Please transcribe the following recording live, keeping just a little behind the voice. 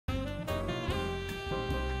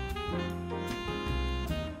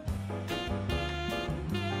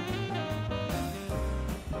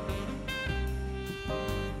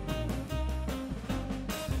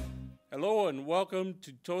Hello and welcome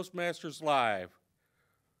to Toastmasters Live,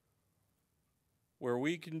 where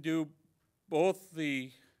we can do both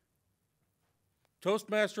the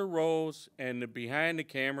Toastmaster roles and the behind the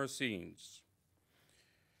camera scenes.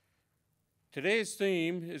 Today's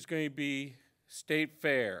theme is going to be State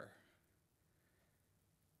Fair.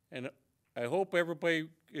 And I hope everybody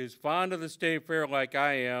is fond of the State Fair like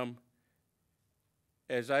I am,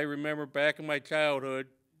 as I remember back in my childhood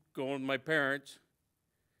going with my parents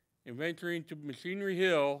and venturing to Machinery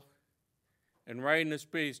Hill and riding the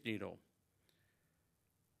Space Needle.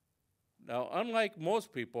 Now, unlike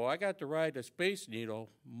most people, I got to ride the Space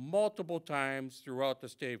Needle multiple times throughout the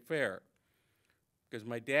State Fair because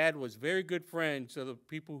my dad was very good friends of the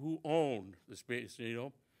people who owned the Space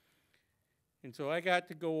Needle. And so I got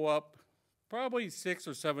to go up probably 6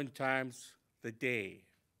 or 7 times the day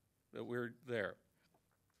that we were there.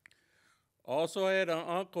 Also, I had an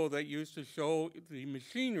uncle that used to show the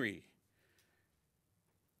machinery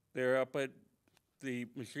there up at the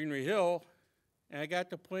Machinery Hill, and I got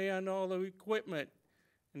to play on all the equipment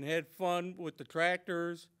and had fun with the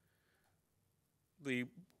tractors, the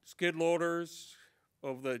skid loaders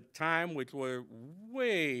of the time, which were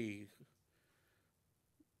way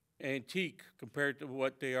antique compared to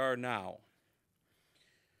what they are now.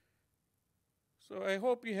 So I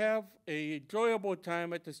hope you have an enjoyable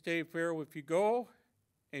time at the State Fair if you go,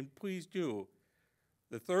 and please do.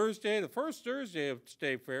 The first Thursday of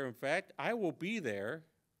State Fair, in fact, I will be there,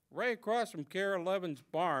 right across from Kara Levin's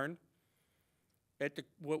barn at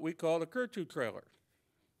what we call the Kurtu trailer.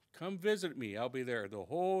 Come visit me. I'll be there the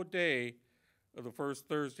whole day of the first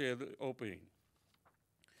Thursday of the opening.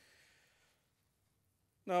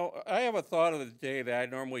 Now, I have a thought of the day that I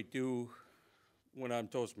normally do when I'm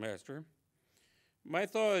Toastmaster. My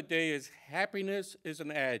thought of the day is happiness is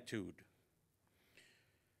an attitude.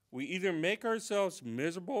 We either make ourselves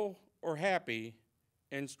miserable or happy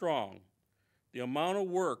and strong. The amount of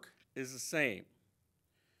work is the same.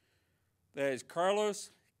 That is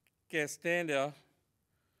Carlos Castaneda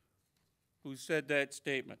who said that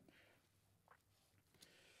statement.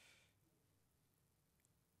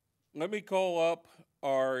 Let me call up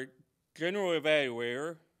our general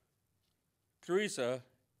evaluator, Teresa,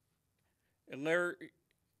 and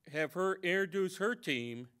have her introduce her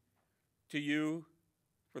team to you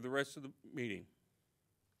for the rest of the meeting.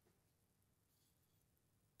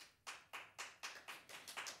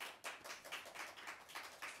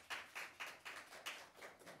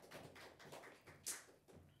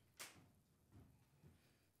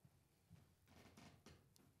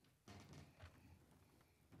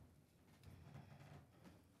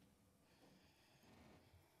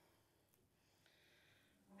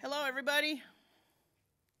 Hello, everybody.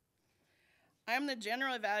 I'm the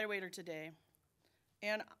general evaluator today.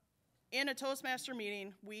 And in a Toastmaster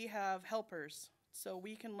meeting, we have helpers, so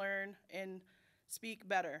we can learn and speak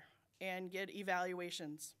better and get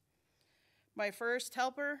evaluations. My first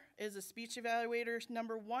helper is a speech evaluator.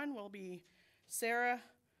 Number 1 will be Sarah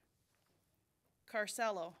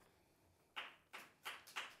Carcello.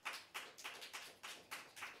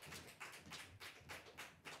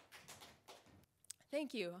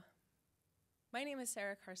 Thank you. My name is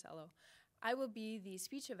Sarah Carcello. I will be the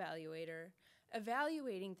speech evaluator,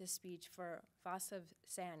 evaluating the speech for Vasav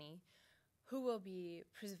Sahni, who will be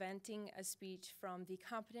presenting a speech from the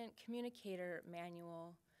Competent Communicator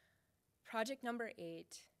Manual, project number 8,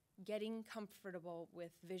 Getting Comfortable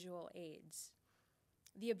with Visual Aids.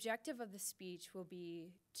 The objective of the speech will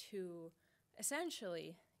be to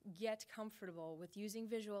essentially get comfortable with using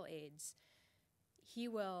visual aids. He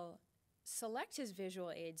will select his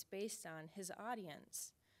visual aids based on his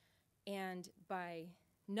audience, and by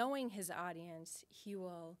knowing his audience, he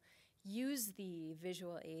will use the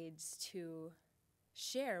visual aids to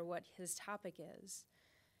share what his topic is.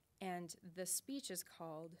 And the speech is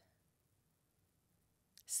called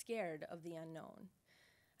Scared of the Unknown.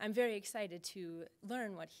 I'm very excited to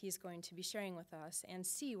learn what he's going to be sharing with us and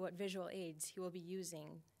see what visual aids he will be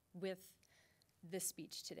using with this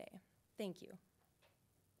speech today. Thank you.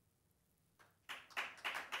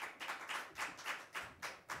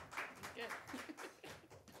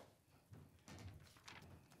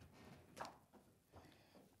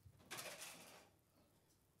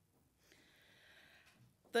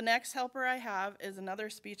 The next helper I have is another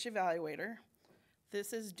speech evaluator.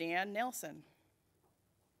 This is Dan Nelson.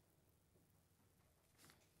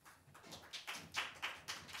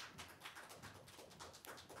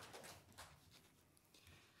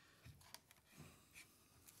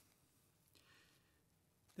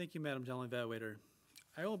 Thank you, Madam General Evaluator.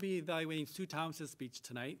 I will be evaluating Sue Thomas's speech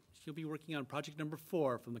tonight. She'll be working on project number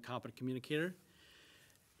 4 from the Competent Communicator.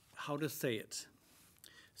 how to say it.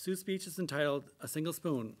 Sue's speech is entitled A Single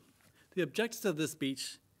Spoon. The objectives of this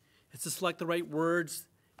speech is to select the right words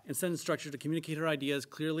and sentence structure to communicate her ideas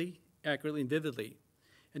clearly, accurately, and vividly,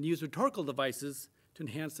 and use rhetorical devices to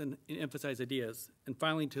enhance and emphasize ideas, and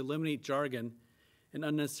finally to eliminate jargon and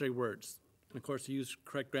unnecessary words, and of course to use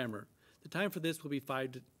correct grammar. The time for this will be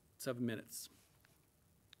 5 to 7 minutes.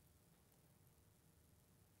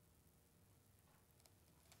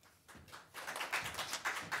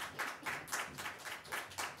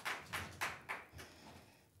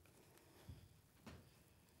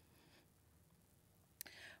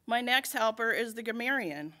 My next helper is the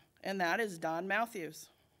grammarian, and that is Don Matthews.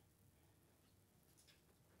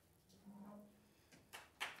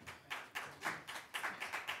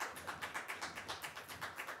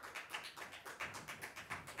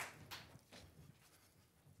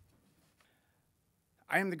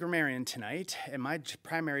 I am the grammarian tonight, and my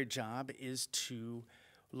primary job is to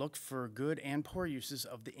look for good and poor uses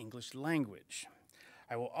of the English language.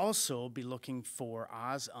 I will also be looking for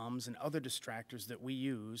ahs, ums, and other distractors that we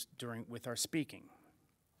use with our speaking.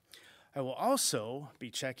 I will also be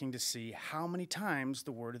checking to see how many times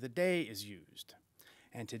the word of the day is used.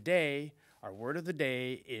 And today, our word of the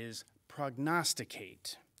day is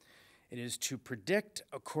prognosticate. It is to predict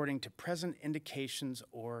according to present indications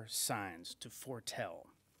or signs, to foretell.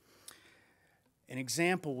 An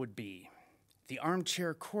example would be, the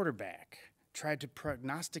armchair quarterback tried to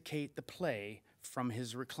prognosticate the play from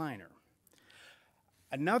his recliner.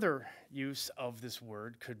 Another use of this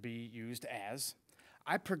word could be used as,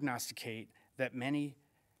 I prognosticate that many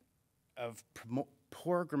of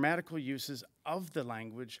poor grammatical uses of the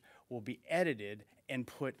language will be edited and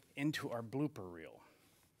put into our blooper reel.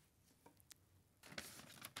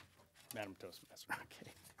 Madam Toastmaster,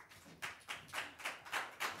 okay.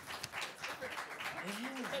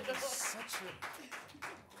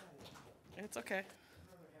 It's okay.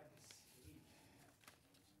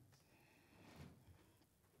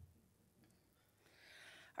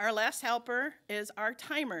 Our last helper is our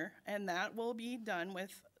timer, and that will be done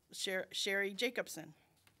with Sherry Jacobson.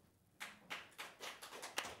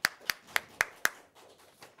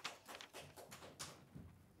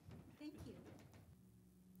 Thank you.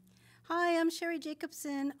 Hi, I'm Sherry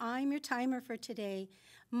Jacobson. I'm your timer for today.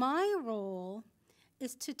 My role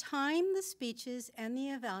is to time the speeches and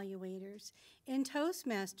the evaluators. In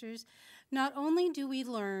Toastmasters, not only do we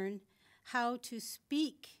learn how to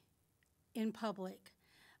speak in public,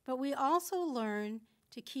 but we also learn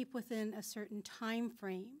to keep within a certain time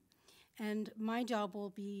frame. And my job will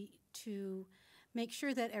be to make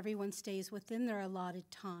sure that everyone stays within their allotted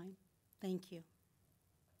time. Thank you.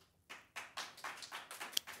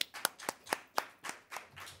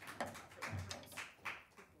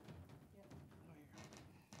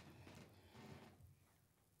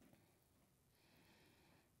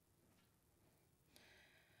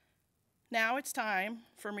 Now it's time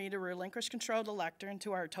for me to relinquish control of the lectern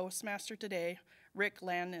to our Toastmaster today, Rick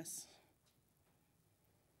Landis.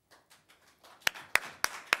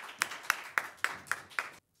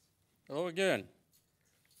 Hello again.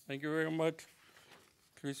 Thank you very much,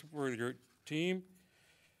 Teresa, for your team.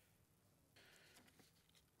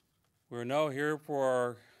 We're now here for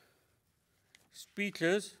our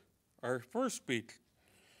speeches. Our first speech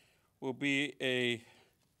will be a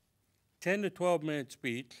 10 to 12 minute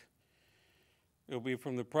speech. It'll be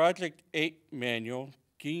from the Project 8 manual,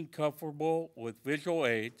 Getting Comfortable with Visual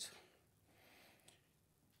Aids.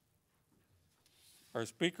 Our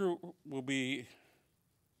speaker will be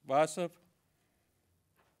Vasav,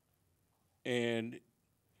 and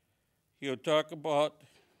he'll talk about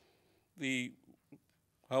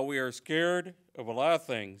how we are scared of a lot of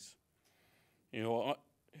things. He'll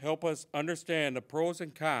help us understand the pros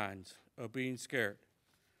and cons of being scared.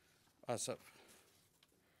 Vasav.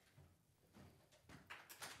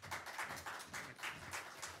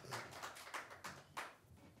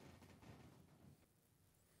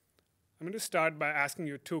 I'm going to start by asking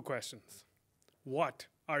you two questions. What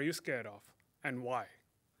are you scared of, and why?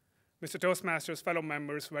 Mr. Toastmasters, fellow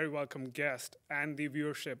members, very welcome guest, and the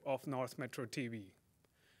viewership of North Metro TV.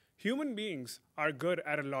 Human beings are good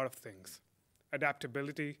at a lot of things: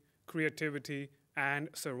 adaptability, creativity, and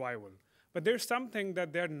survival. But there's something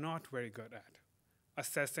that they're not very good at: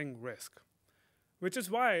 assessing risk. Which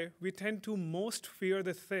is why we tend to most fear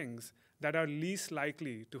the things that are least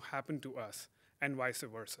likely to happen to us, and vice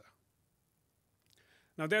versa.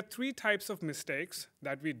 Now, there are three types of mistakes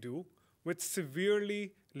that we do which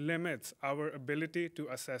severely limits our ability to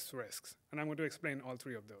assess risks. And I'm going to explain all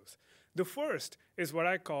three of those. The first is what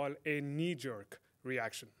I call a knee-jerk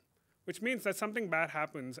reaction, which means that something bad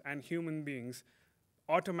happens and human beings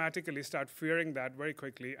automatically start fearing that very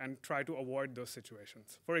quickly and try to avoid those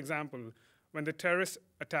situations. For example, when the terrorist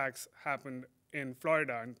attacks happened in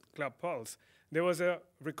Florida and Club Pulse, there was a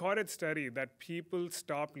recorded study that people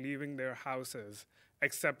stopped leaving their houses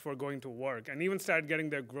except for going to work, and even started getting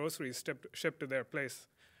their groceries shipped to their place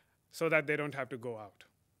so that they don't have to go out.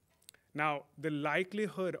 Now, the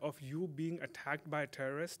likelihood of you being attacked by a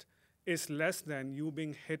terrorist is less than you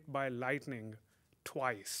being hit by lightning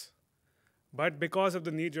twice. But because of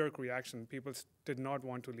the knee-jerk reaction, people did not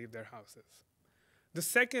want to leave their houses. The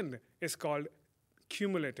second is called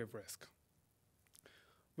cumulative risk,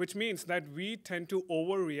 which means that we tend to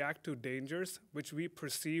overreact to dangers which we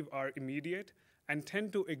perceive are immediate and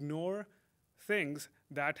tend to ignore things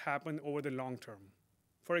that happen over the long term.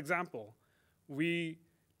 For example, we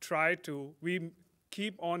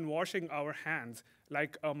keep on washing our hands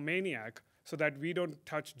like a maniac so that we don't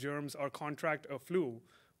touch germs or contract a flu,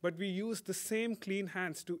 but we use the same clean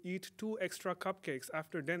hands to eat 2 extra cupcakes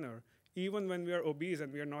after dinner, even when we are obese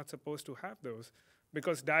and we are not supposed to have those,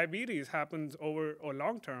 because diabetes happens over a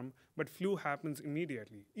long term, but flu happens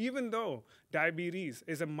immediately, even though diabetes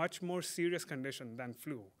is a much more serious condition than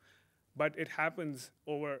flu. But it happens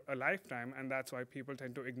over a lifetime, and that's why people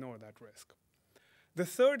tend to ignore that risk. The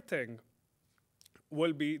third thing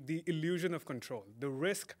will be the illusion of control, the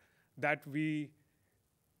risk that we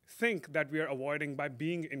think that we are avoiding by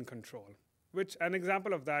being in control, which an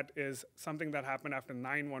example of that is something that happened after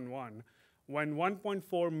 9/11, when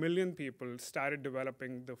 1.4 million people started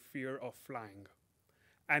developing the fear of flying.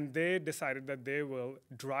 And they decided that they will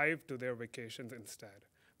drive to their vacations instead,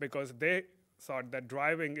 because they thought that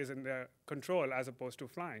driving is in their control as opposed to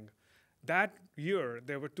flying. That year,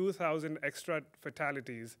 there were 2,000 extra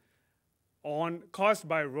fatalities caused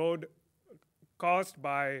by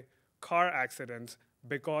car accidents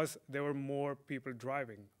because there were more people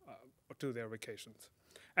driving to their vacations.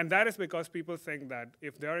 And that is because people think that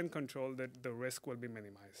if they're in control, that the risk will be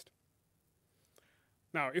minimized.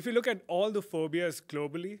 Now, if you look at all the phobias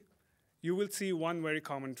globally, you will see one very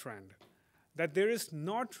common trend, that there is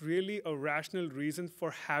not really a rational reason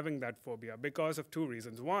for having that phobia because of 2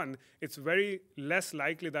 reasons. One, it's very less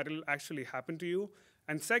likely that it'll actually happen to you.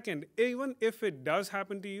 And second, even if it does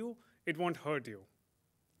happen to you, it won't hurt you.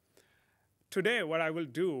 Today, what I will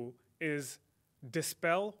do is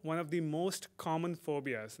dispel one of the most common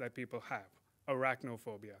phobias that people have,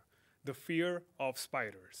 arachnophobia, the fear of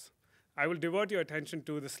spiders. I will divert your attention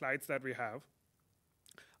to the slides that we have.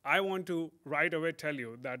 I want to right away tell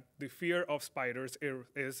you that the fear of spiders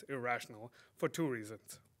is irrational for 2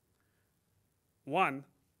 reasons. One,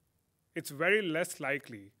 it's very less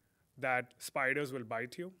likely that spiders will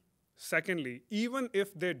bite you. Secondly, even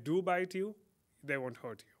if they do bite you, they won't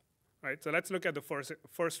hurt you. Right? So let's look at the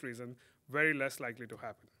first reason, very less likely to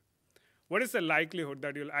happen. What is the likelihood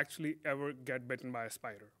that you'll actually ever get bitten by a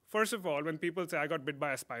spider? First of all, when people say, I got bit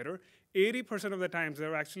by a spider, 80% of the times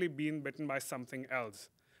they're actually being bitten by something else,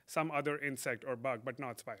 some other insect or bug, but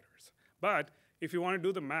not spiders. But if you want to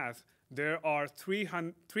do the math, there are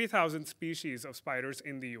 3,000 species of spiders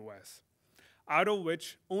in the US, out of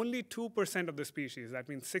which only 2% of the species, that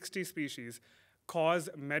means 60 species, cause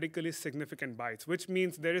medically significant bites, which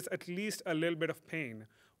means there is at least a little bit of pain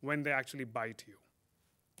when they actually bite you.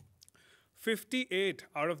 58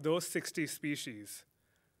 out of those 60 species,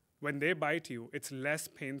 when they bite you, it's less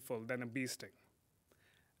painful than a bee sting.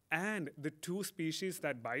 And the 2 species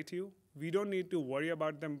that bite you, we don't need to worry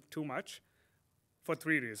about them too much for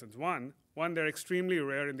 3 reasons. One, they're extremely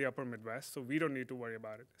rare in the upper Midwest, so we don't need to worry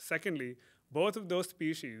about it. Secondly, both of those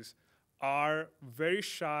species are very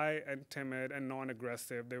shy and timid and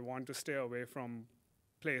non-aggressive. They want to stay away from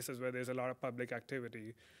places where there's a lot of public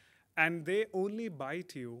activity. And they only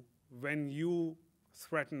bite you when you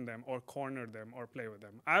threaten them or corner them or play with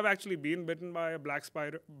them. I've actually been bitten by a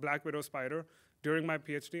black widow spider during my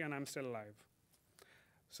PhD, and I'm still alive.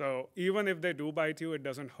 So even if they do bite you, it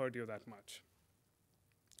doesn't hurt you that much.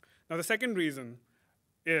 Now, the second reason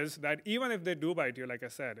is that even if they do bite you, like I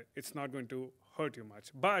said, it's not going to hurt you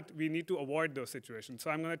much. But we need to avoid those situations. So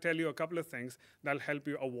I'm going to tell you a couple of things that'll help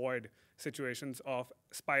you avoid situations of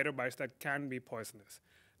spider bites that can be poisonous.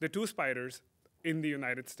 The 2 spiders in the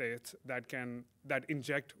United States that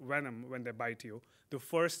inject venom when they bite you. The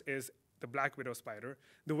first is the black widow spider.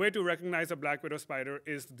 The way to recognize a black widow spider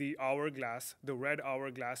is the hourglass, the red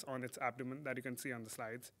hourglass on its abdomen that you can see on the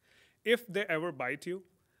slides. If they ever bite you,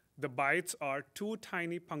 the bites are 2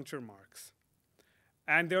 tiny puncture marks,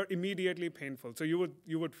 and they're immediately painful. So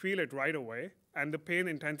you would feel it right away, and the pain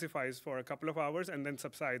intensifies for a couple of hours and then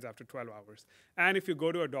subsides after 12 hours. And if you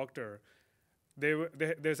go to a doctor,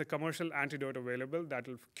 there's a commercial antidote available that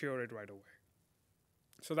will cure it right away.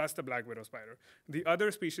 So that's the black widow spider. The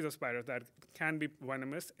other species of spider that can be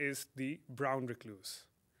venomous is the brown recluse.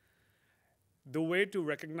 The way to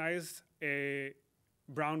recognize a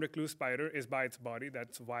brown recluse spider is by its body,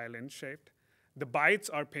 that's violin-shaped. The bites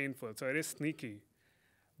are painful, so it is sneaky.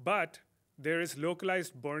 But there is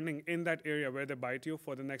localized burning in that area where they bite you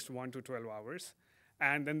for the next 1 to 12 hours.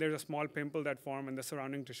 And then there's a small pimple that forms and the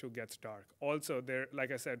surrounding tissue gets dark. Also, there,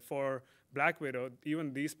 like I said, for black widow,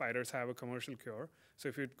 even these spiders have a commercial cure. So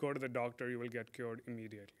if you go to the doctor, you will get cured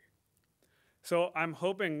immediately. So I'm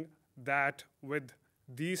hoping that with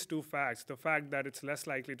these two facts, the fact that it's less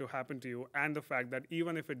likely to happen to you and the fact that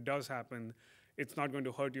even if it does happen, it's not going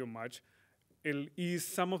to hurt you much, it'll ease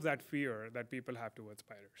some of that fear that people have towards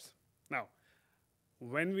spiders. Now,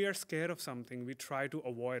 when we are scared of something, we try to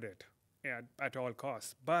avoid it at all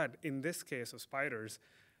costs. But in this case of spiders,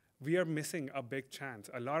 we are missing a big chance,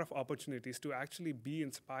 a lot of opportunities to actually be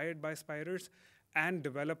inspired by spiders and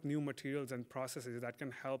develop new materials and processes that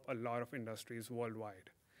can help a lot of industries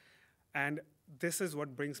worldwide. And this is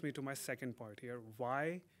what brings me to my second point here,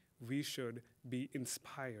 why we should be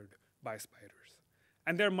inspired by spiders.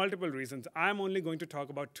 And there are multiple reasons. I'm only going to talk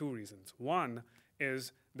about 2 reasons. One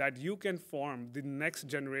is that you can form the next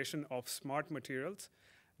generation of smart materials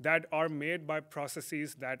that are made by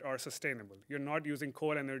processes that are sustainable. You're not using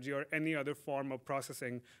coal energy or any other form of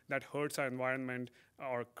processing that hurts our environment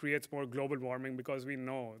or creates more global warming, because we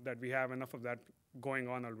know that we have enough of that going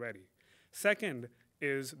on already. Second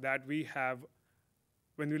is that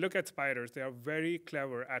when we look at spiders, they are very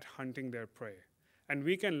clever at hunting their prey. And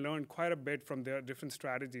we can learn quite a bit from the different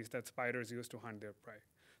strategies that spiders use to hunt their prey.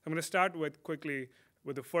 So I'm going to start quickly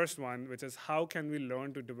with the first one, which is how can we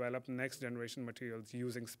learn to develop next generation materials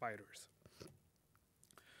using spiders?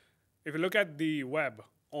 If you look at the web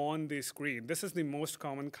on the screen, this is the most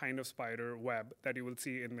common kind of spider web that you will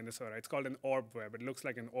see in Minnesota. It's called an orb web. It looks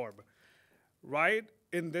like an orb. Right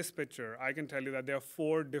in this picture, I can tell you that there are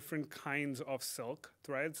 4 different kinds of silk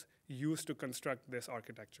threads used to construct this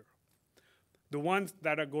architecture. The ones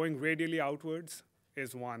that are going radially outwards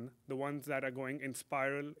is one. The ones that are going in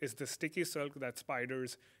spiral is the sticky silk that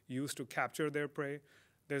spiders use to capture their prey.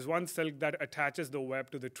 There's one silk that attaches the web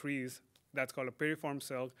to the trees. That's called a piriform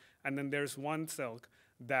silk. And then there's one silk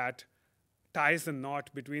that ties the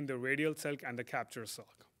knot between the radial silk and the capture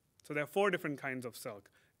silk. So there are 4 different kinds of silk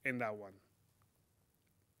in that one.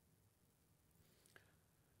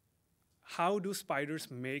 How do spiders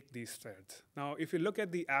make these threads? Now, if you look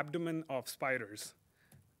at the abdomen of spiders,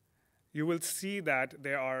 you will see that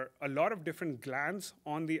there are a lot of different glands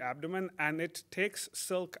on the abdomen, and it takes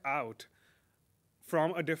silk out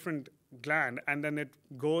from a different gland, and then it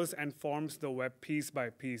goes and forms the web piece by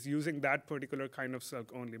piece using that particular kind of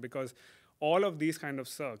silk only, because all of these kind of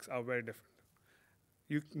silks are very different.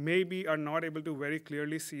 You maybe are not able to very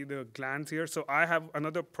clearly see the glands here, so I have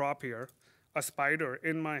another prop here, a spider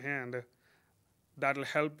in my hand, that'll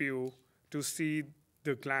help you to see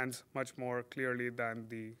the glands much more clearly than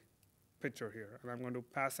the picture here. And I'm going to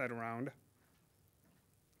pass that around.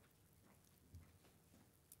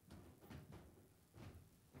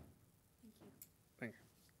 Thank you.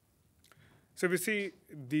 So if you see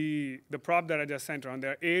the prop that I just sent around,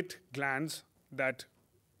 there are 8 glands that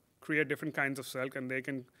create different kinds of silk, and they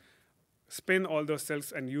can spin all those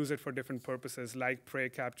silks and use it for different purposes, like prey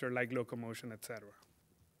capture, like locomotion, etc.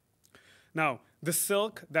 Now, the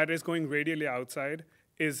silk that is going radially outside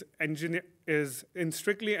is in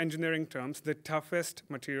strictly engineering terms, the toughest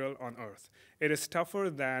material on Earth. It is tougher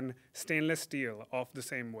than stainless steel of the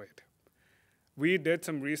same weight. We did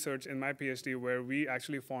some research in my PhD where we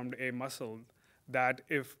actually formed a muscle that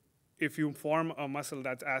if you form a muscle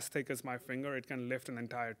that's as thick as my finger, it can lift an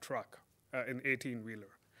entire truck, an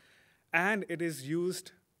 18-wheeler. And it is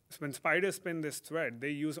used, when spiders spin this thread, they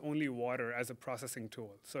use only water as a processing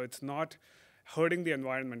tool. So it's not hurting the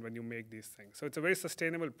environment when you make these things. So it's a very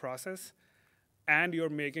sustainable process, and you're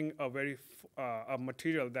making a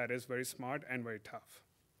material that is very smart and very tough.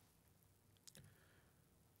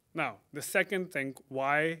 Now, the second thing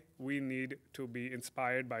why we need to be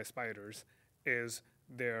inspired by spiders is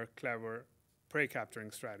their clever prey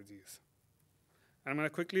capturing strategies. I'm going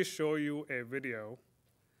to quickly show you a video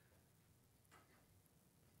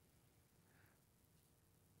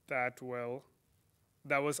that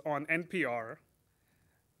was on NPR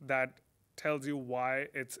that tells you why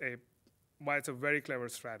it's a very clever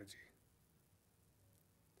strategy.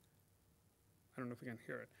 I don't know if you can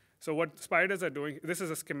hear it. So what spiders are doing, this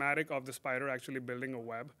is a schematic of the spider actually building a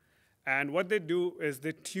web. And what they do is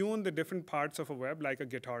they tune the different parts of a web like a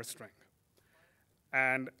guitar string.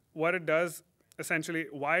 And what it does, essentially,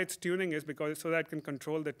 why it's tuning is because so that it can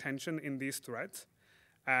control the tension in these threads.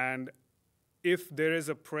 And if there is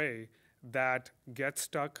a prey that gets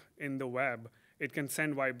stuck in the web, it can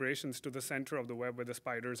send vibrations to the center of the web where the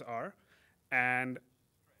spiders are. And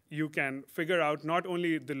you can figure out not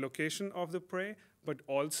only the location of the prey, but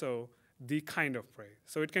also the kind of prey.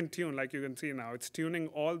 So it can tune, like you can see now, it's tuning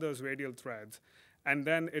all those radial threads, and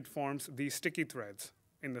then it forms these sticky threads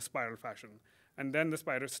in the spiral fashion. And then the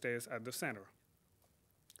spider stays at the center.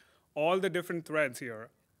 All the different threads here,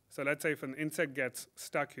 so let's say if an insect gets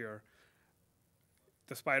stuck here,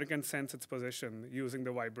 the spider can sense its position using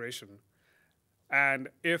the vibration. And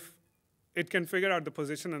if it can figure out the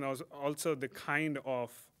position and also the kind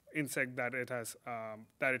of insect that it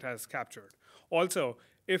has captured. Also,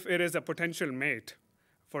 if it is a potential mate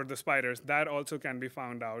for the spiders, that also can be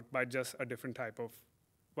found out by just a different type of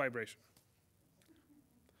vibration.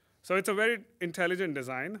 So it's a very intelligent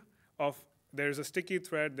design of there's a sticky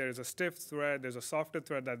thread, there's a stiff thread, there's a softer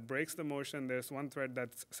thread that breaks the motion, there's one thread that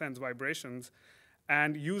sends vibrations.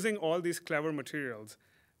 And using all these clever materials,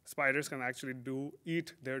 spiders can actually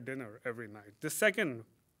eat their dinner every night. The second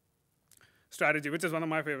strategy, which is one of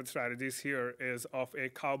my favorite strategies here, is of a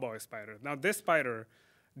cowboy spider. Now, this spider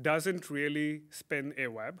doesn't really spin a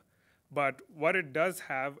web, but what it does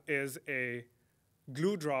have is a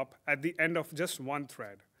glue drop at the end of just one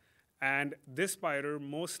thread. And this spider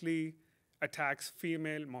mostly attacks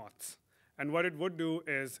female moths. And what it would do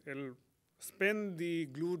is it'll spin the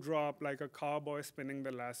glue drop like a cowboy spinning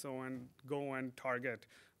the lasso and go and target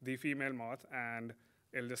the female moth, and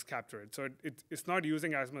it'll just capture it. So it's not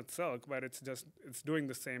using as much silk, but it's doing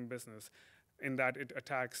the same business in that it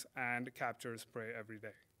attacks and captures prey every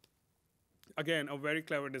day. Again, a very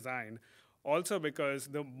clever design. Also because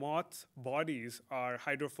the moth's bodies are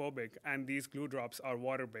hydrophobic and these glue drops are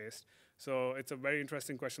water-based. So it's a very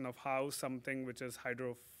interesting question of how something which is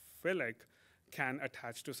hydrophilic can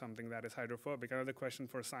attach to something that is hydrophobic. Another question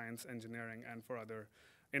for science, engineering, and for other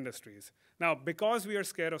industries. Now, because we are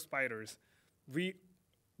scared of spiders, we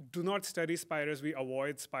do not study spiders, we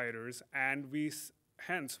avoid spiders, and we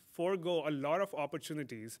hence forego a lot of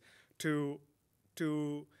opportunities to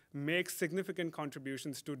make significant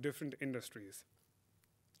contributions to different industries,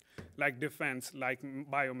 like defense, like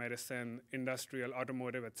biomedicine, industrial,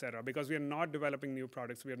 automotive, et cetera, because we are not developing new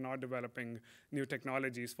products, we are not developing new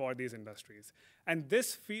technologies for these industries. And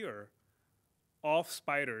this fear of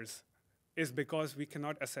spiders is because we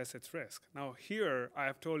cannot assess its risk. Now here, I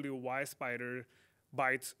have told you why spider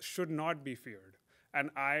bites should not be feared. And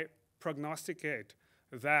I prognosticate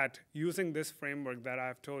that using this framework that I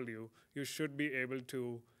have told you, you should be able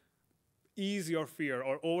to ease your fear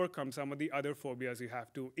or overcome some of the other phobias you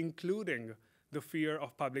have to, including the fear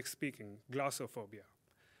of public speaking, glossophobia.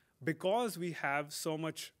 Because we have so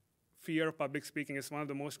much fear of public speaking, it's one of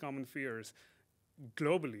the most common fears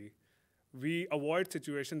globally, we avoid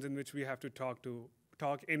situations in which we have to talk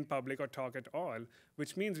in public or talk at all,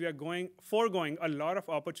 which means we are foregoing a lot of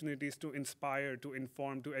opportunities to inspire, to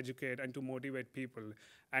inform, to educate, and to motivate people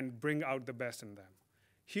and bring out the best in them.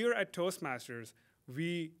 Here at Toastmasters,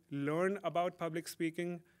 we learn about public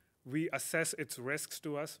speaking, we assess its risks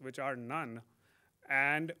to us, which are none,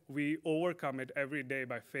 and we overcome it every day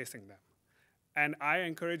by facing them. And I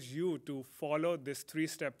encourage you to follow this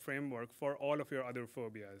 3-step framework for all of your other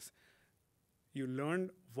phobias. You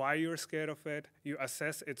learn why you're scared of it, you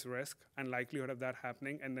assess its risk and likelihood of that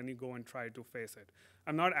happening, and then you go and try to face it.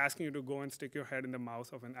 I'm not asking you to go and stick your head in the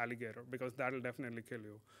mouth of an alligator, because that'll definitely kill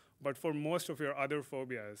you. But for most of your other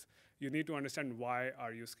phobias, you need to understand why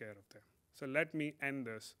are you scared of them. So let me end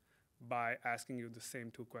this by asking you the same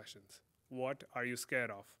 2 questions. What are you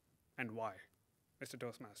scared of, and why? Mr.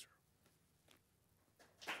 Toastmaster.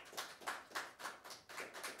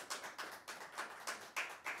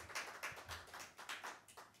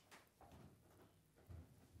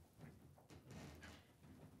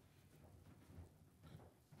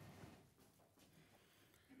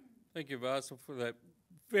 Thank you, Vasav, for that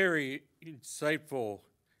very insightful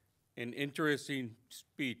and interesting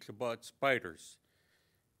speech about spiders,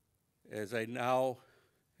 as I now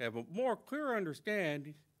have a more clear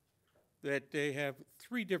understanding that they have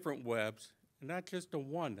 3 different webs, and not just the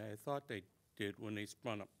one that I thought they did when they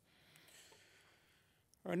spun them.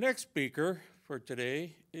 Our next speaker for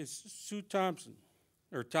today is Sue Thompson,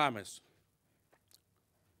 or Thomas.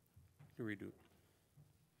 Here we do.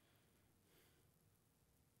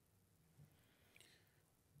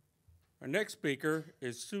 Our next speaker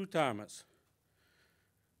is Sue Thomas.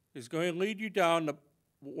 She's going to lead you down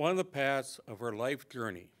one of the paths of her life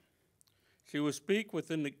journey. She will speak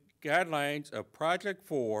within the guidelines of Project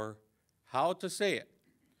 4, How to Say It,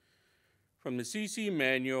 from the CC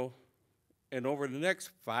manual, and over the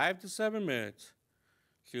next 5 to 7 minutes,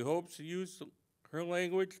 She hopes to use her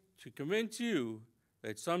language to convince you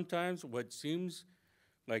that sometimes what seems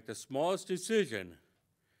like the smallest decision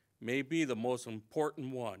may be the most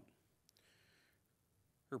important one.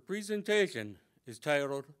 Her presentation is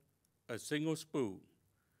titled A Single Spoon.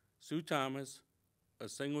 Sue Thomas, A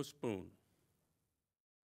Single Spoon.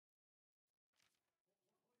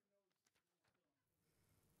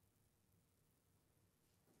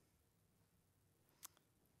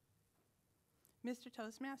 Mr.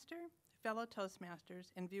 Toastmaster, fellow Toastmasters,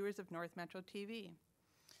 and viewers of North Metro TV,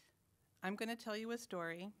 I'm going to tell you a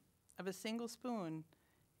story of a single spoon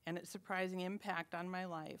and its surprising impact on my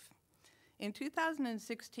life. In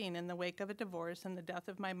 2016, in the wake of a divorce and the death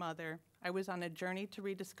of my mother, I was on a journey to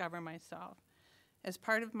rediscover myself. As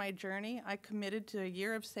part of my journey, I committed to a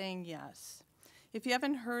year of saying yes. If you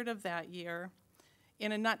haven't heard of that year,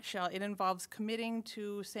 in a nutshell, it involves committing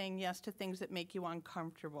to saying yes to things that make you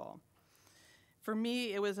uncomfortable. For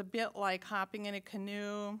me, it was a bit like hopping in a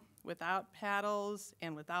canoe without paddles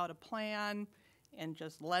and without a plan and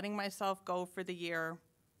just letting myself go for the year,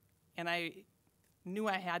 and I knew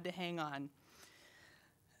I had to hang on.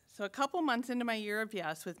 So a couple months into my year of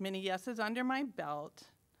yes, with many yeses under my belt,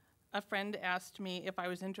 a friend asked me if I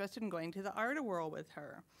was interested in going to the Art World with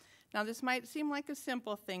her. Now, this might seem like a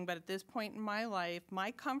simple thing, but at this point in my life, my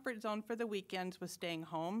comfort zone for the weekends was staying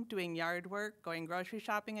home, doing yard work, going grocery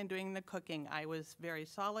shopping, and doing the cooking. I was very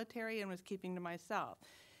solitary and was keeping to myself,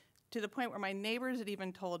 to the point where my neighbors had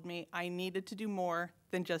even told me I needed to do more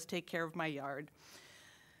than just take care of my yard.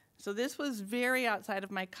 So this was very outside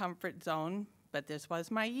of my comfort zone, but this was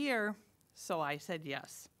my year, so I said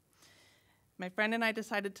yes. My friend and I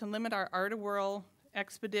decided to limit our Art World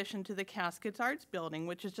expedition to the Caskets Arts building,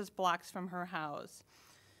 which is just blocks from her house.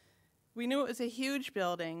 We knew it was a huge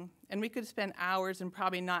building, and we could spend hours and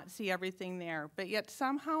probably not see everything there, but yet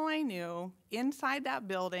somehow I knew inside that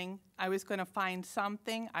building I was going to find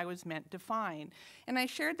something I was meant to find. And I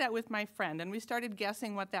shared that with my friend, and we started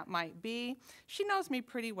guessing what that might be. She knows me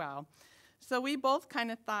pretty well. So we both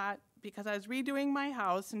kind of thought, because I was redoing my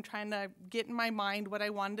house and trying to get in my mind what I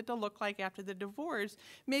wanted it to look like after the divorce,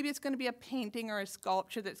 maybe it's going to be a painting or a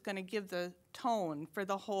sculpture that's going to give the tone for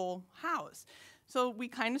the whole house. So we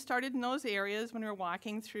kind of started in those areas when we were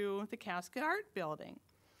walking through the Casket Art building.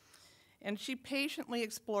 And she patiently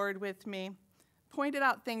explored with me, pointed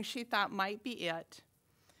out things she thought might be it,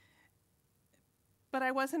 but I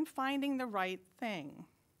wasn't finding the right thing.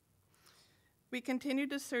 We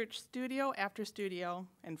continued to search studio after studio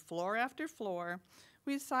and floor after floor.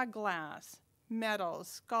 We saw glass, metals,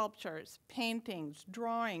 sculptures, paintings,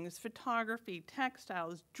 drawings, photography,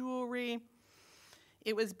 textiles, jewelry.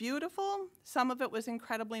 It was beautiful. Some of it was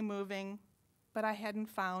incredibly moving, but I hadn't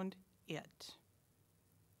found it.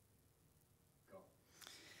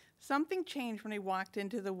 Something changed when we walked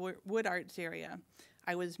into the wood arts area.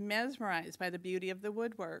 I was mesmerized by the beauty of the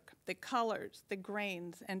woodwork. The colors, the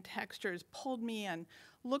grains, and textures pulled me in.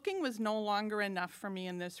 Looking was no longer enough for me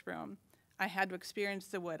in this room. I had to experience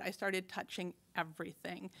the wood. I started touching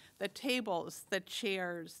everything. The tables, the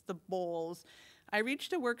chairs, the bowls. I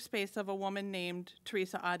reached a workspace of a woman named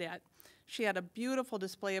Teresa Audet. She had a beautiful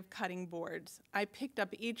display of cutting boards. I picked up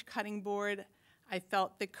each cutting board. I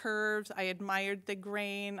felt the curves. I admired the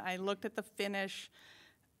grain. I looked at the finish.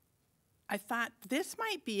 I thought, this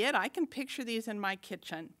might be it. I can picture these in my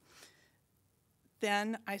kitchen.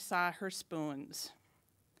 Then I saw her spoons.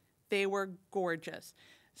 They were gorgeous.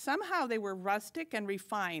 Somehow they were rustic and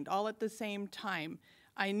refined all at the same time.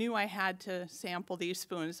 I knew I had to sample these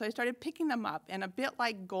spoons, so I started picking them up. And a bit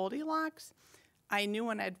like Goldilocks, I knew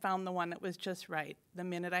when I'd found the one that was just right, the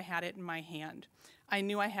minute I had it in my hand. I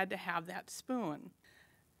knew I had to have that spoon.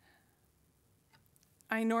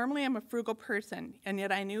 I normally am a frugal person, and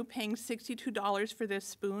yet I knew paying $62 for this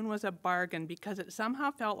spoon was a bargain because it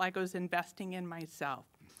somehow felt like I was investing in myself.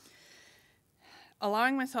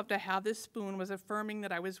 Allowing myself to have this spoon was affirming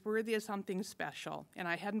that I was worthy of something special, and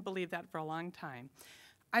I hadn't believed that for a long time.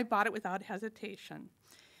 I bought it without hesitation.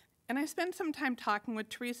 And I spent some time talking with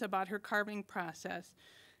Teresa about her carving process.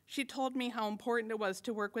 She told me how important it was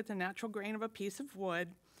to work with the natural grain of a piece of wood,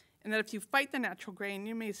 and that if you fight the natural grain,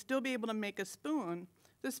 you may still be able to make a spoon.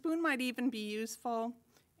 The spoon might even be useful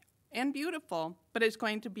and beautiful, but it's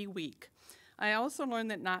going to be weak. I also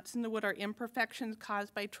learned that knots in the wood are imperfections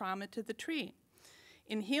caused by trauma to the tree.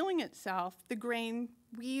 In healing itself, the grain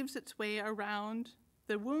weaves its way around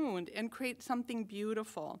the wound and creates something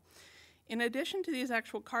beautiful. In addition to these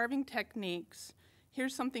actual carving techniques,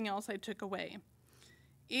 here's something else I took away.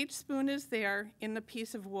 Each spoon is there in the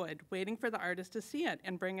piece of wood, waiting for the artist to see it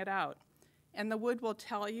and bring it out. And the wood will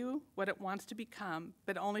tell you what it wants to become,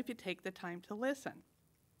 but only if you take the time to listen.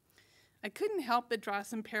 I couldn't help but draw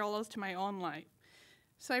some parallels to my own life.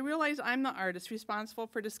 So I realized I'm the artist responsible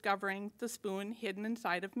for discovering the spoon hidden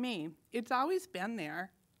inside of me. It's always been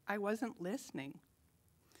there. I wasn't listening.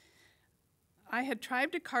 I had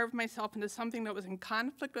tried to carve myself into something that was in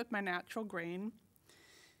conflict with my natural grain.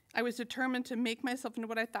 I was determined to make myself into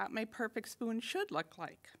what I thought my perfect spoon should look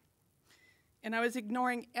like. And I was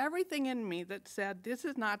ignoring everything in me that said, this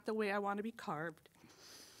is not the way I want to be carved.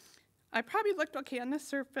 I probably looked okay on the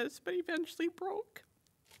surface, but eventually broke.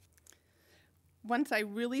 Once I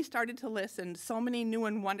really started to listen, so many new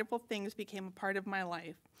and wonderful things became a part of my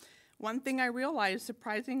life. One thing I realized,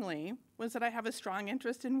 surprisingly, was that I have a strong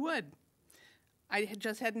interest in wood. I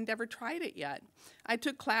hadn't ever tried it yet. I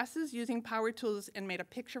took classes using power tools and made a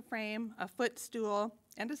picture frame, a footstool,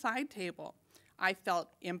 and a side table. I felt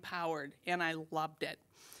empowered, and I loved it.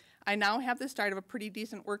 I now have the start of a pretty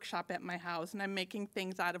decent workshop at my house, and I'm making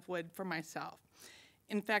things out of wood for myself.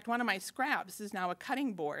 In fact, one of my scraps is now a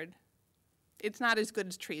cutting board. It's not as good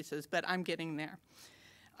as Teresa's, but I'm getting there.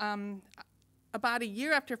 About a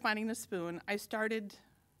year after finding the spoon, I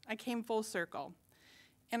came full circle,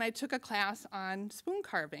 and I took a class on spoon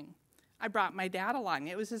carving. I brought my dad along.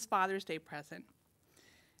 It was his Father's Day present.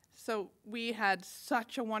 So we had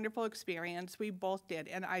such a wonderful experience. We both did,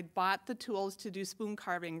 and I bought the tools to do spoon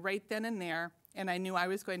carving right then and there, and I knew I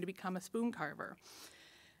was going to become a spoon carver.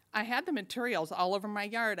 I had the materials all over my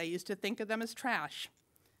yard. I used to think of them as trash.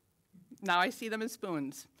 Now I see them as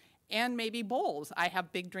spoons, and maybe bowls. I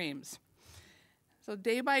have big dreams. So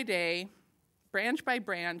day by day, branch by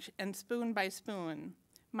branch, and spoon by spoon,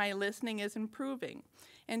 my listening is improving.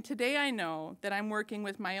 And today I know that I'm working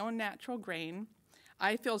with my own natural grain.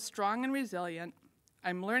 I feel strong and resilient.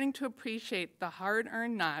 I'm learning to appreciate the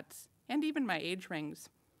hard-earned knots and even my age rings.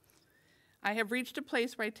 I have reached a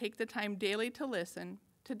place where I take the time daily to listen,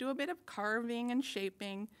 to do a bit of carving and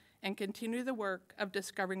shaping, and continue the work of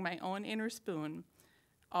discovering my own inner spoon,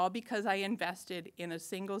 all because I invested in a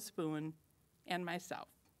single spoon and myself.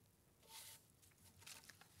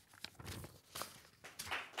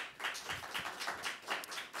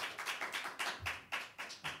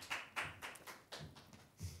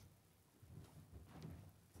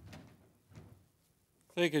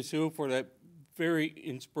 Thank you, Sue, for that very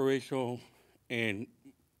inspirational and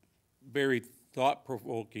very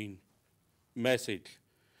thought-provoking message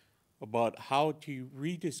about how to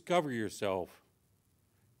rediscover yourself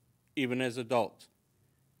even as adults.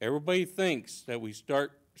 Everybody thinks that we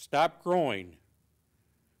stop growing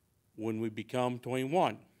when we become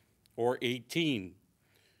 21 or 18,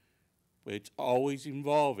 but it's always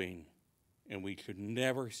evolving, and we should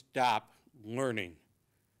never stop learning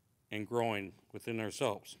and growing within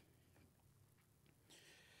ourselves.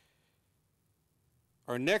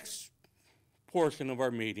 Our next portion of our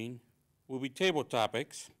meeting will be table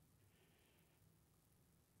topics,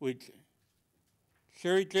 which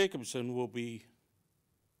Sherry Jacobson will be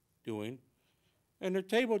doing, and her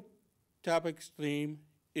table topics theme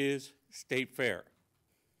is State Fair.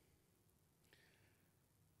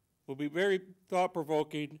 Will be very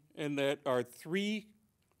thought-provoking in that our three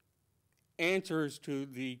answers to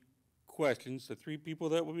the questions, the three people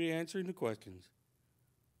that will be answering the questions,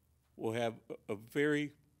 will have a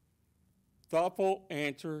very thoughtful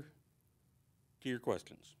answer to your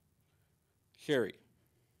questions. Sherry.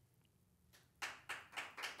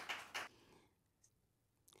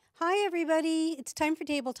 Hi, everybody. It's time for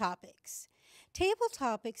Table Topics. Table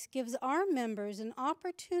Topics gives our members an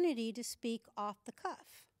opportunity to speak off the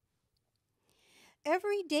cuff.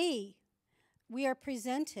 Every day, we are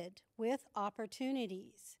presented with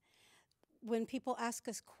opportunities when people ask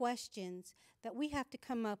us questions that we have to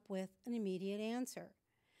come up with an immediate answer.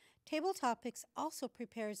 Table Topics also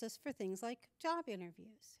prepares us for things like job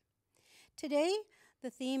interviews. Today, the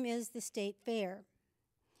theme is the State Fair.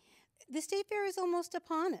 The State Fair is almost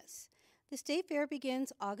upon us. The State Fair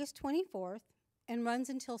begins August 24th and runs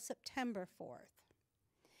until September 4th.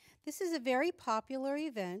 This is a very popular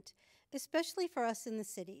event, especially for us in the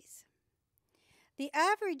cities. The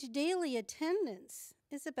average daily attendance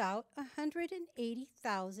is about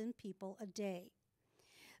 180,000 people a day.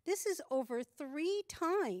 This is over 3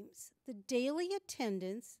 times the daily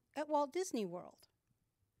attendance at Walt Disney World.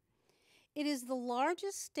 It is the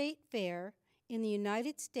largest state fair in the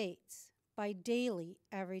United States by daily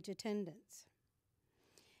average attendance.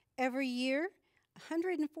 Every year,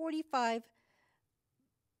 145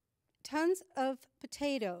 tons of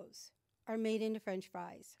potatoes are made into French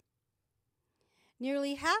fries.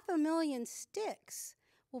 Nearly 500,000 sticks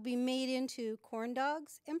will be made into corn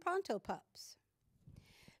dogs and Pronto Pups.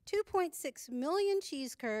 2.6 million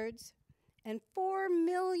cheese curds and 4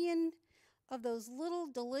 million of those little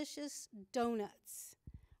delicious donuts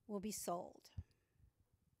will be sold.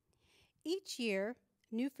 Each year,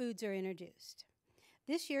 new foods are introduced.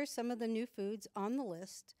 This year, some of the new foods on the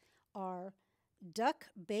list are duck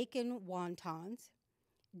bacon wontons,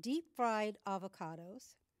 deep-fried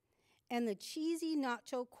avocados, and the cheesy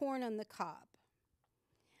nacho corn on the cob.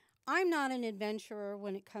 I'm not an adventurer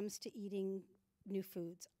when it comes to eating new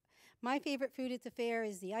foods. My favorite food at the fair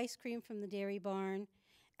is the ice cream from the Dairy Barn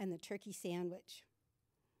and the turkey sandwich.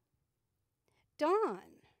 Dawn,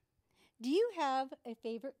 do you have a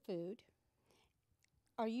favorite food?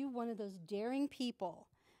 Are you one of those daring people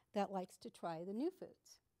that likes to try the new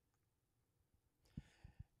foods?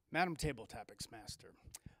 Madam Table Topics Master,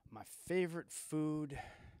 my favorite food,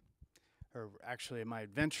 or actually am I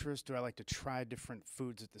adventurous? Do I like to try different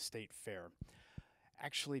foods at the state fair?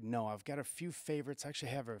 Actually, no. I've got a few favorites. I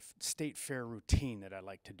actually have a state fair routine that I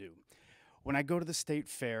like to do. When I go to the state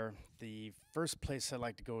fair, the first place I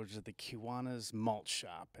like to go is to the Kiwanis malt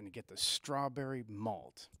shop and get the strawberry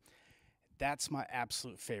malt. That's my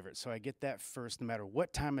absolute favorite. So I get that first no matter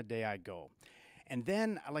what time of day I go. And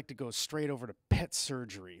then I like to go straight over to Pet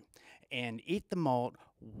Surgery and eat the malt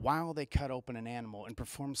while they cut open an animal and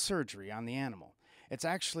perform surgery on the animal. It's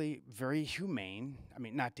actually very humane. I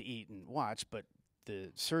mean, not to eat and watch, but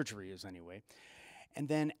the surgery is anyway. And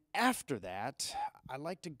then after that, I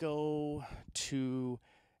like to go to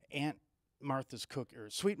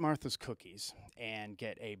Sweet Martha's Cookies and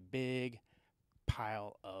get a big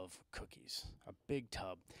pile of cookies, a big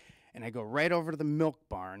tub. And I go right over to the milk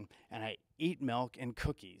barn and I eat milk and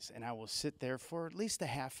cookies. And I will sit there for at least a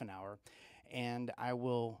half an hour and I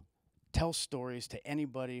will tell stories to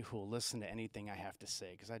anybody who will listen to anything I have to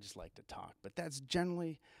say because I just like to talk. But that's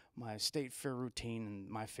generally my state fair routine and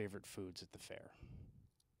my favorite foods at the fair.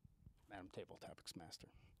 Madam Table Topics Master.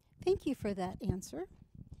 Thank you for that answer.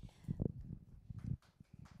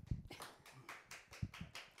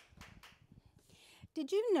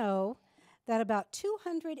 Did you know that about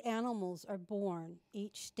 200 animals are born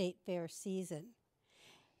each state fair season?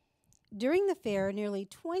 During the fair, nearly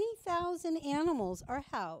 20,000 animals are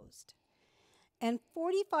housed, and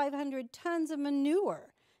 4,500 tons of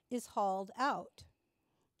manure is hauled out.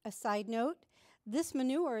 A side note, this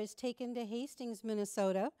manure is taken to Hastings,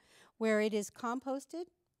 Minnesota, where it is composted,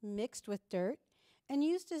 mixed with dirt, and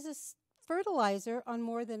used as a fertilizer on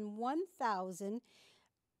more than 1,000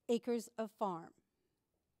 acres of farm.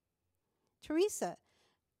 Teresa,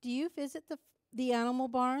 do you visit the animal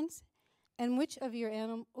barns? And which of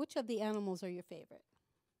the animals are your favorite?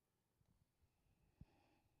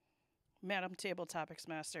 Madam Table Topics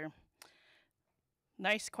Master.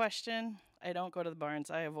 Nice question. I don't go to the barns.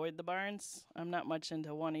 I avoid the barns. I'm not much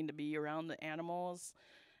into wanting to be around the animals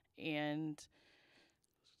and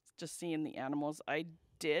just seeing the animals. I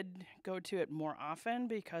did go to it more often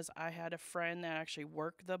because I had a friend that actually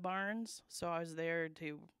worked the barns, so I was there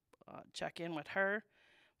to check in with her.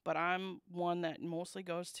 But I'm one that mostly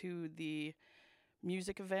goes to the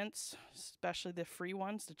music events, especially the free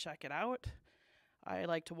ones, to check it out. I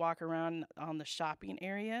like to walk around on the shopping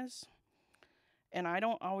areas. And I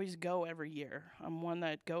don't always go every year. I'm one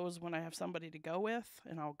that goes when I have somebody to go with,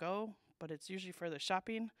 and I'll go. But it's usually for the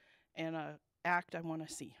shopping and an act I want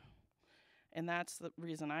to see. And that's the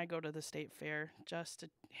reason I go to the state fair, just to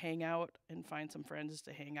hang out and find some friends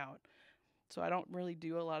to hang out. So I don't really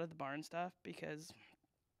do a lot of the barn stuff because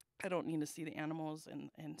I don't need to see the animals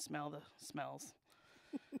and smell the smells.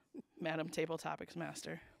 Madam Table Topics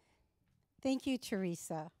Master. Thank you,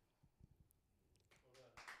 Teresa.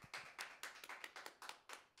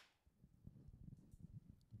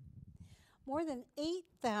 More than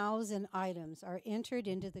 8,000 items are entered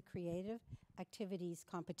into the creative activities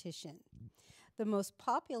competition. The most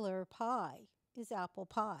popular pie is apple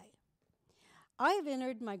pie. I have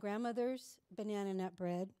entered my grandmother's banana nut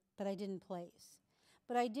bread, but I didn't place.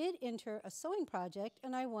 But I did enter a sewing project,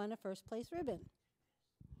 and I won a first place ribbon.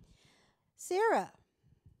 Sarah,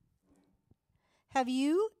 have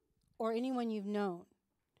you or anyone you've known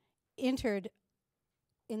entered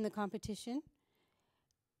in the competition?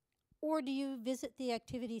 Or do you visit the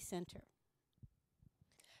activity center?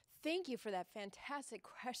 Thank you for that fantastic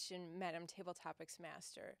question, Madam Table Topics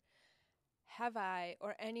Master. Have I,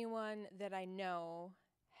 or anyone that I know,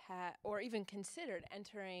 or even considered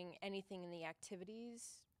entering anything in the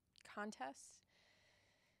activities contests?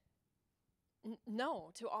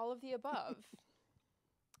 No, to all of the above.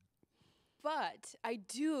 But I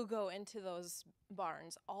do go into those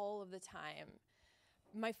barns all of the time.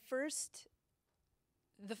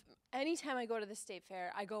 Anytime I go to the state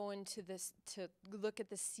fair, I go into this to look at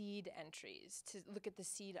the seed entries, to look at the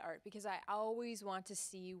seed art, because I always want to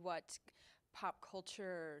see what pop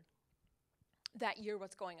culture that year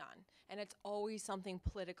what's going on. And it's always something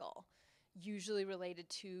political, usually related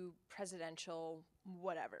to presidential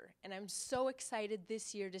whatever. And I'm so excited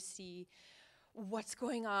this year to see what's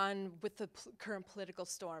going on with the current political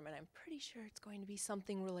storm. And I'm pretty sure it's going to be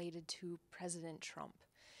something related to President Trump.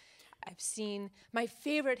 I've seen, my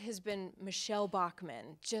favorite has been Michelle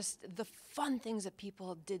Bachmann, just the fun things that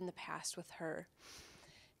people did in the past with her.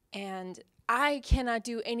 And I cannot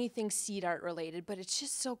do anything seed art related, but it's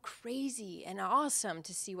just so crazy and awesome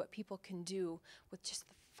to see what people can do with just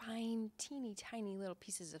the fine, teeny, tiny little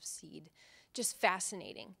pieces of seed. Just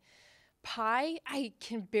fascinating. Pie, I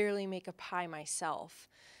can barely make a pie myself.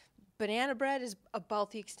 Banana bread is about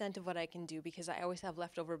the extent of what I can do because I always have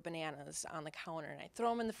leftover bananas on the counter and I throw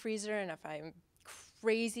them in the freezer, and if I'm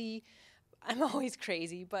crazy, I'm always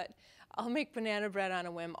crazy, but I'll make banana bread on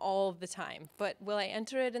a whim all the time. But will I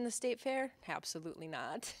enter it in the state fair? Absolutely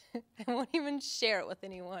not. I won't even share it with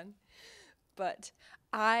anyone. But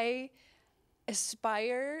I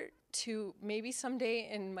aspire to maybe someday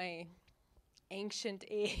in my ancient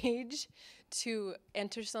age to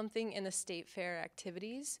enter something in the state fair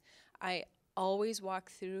activities. I always walk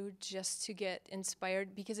through just to get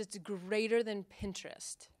inspired because it's greater than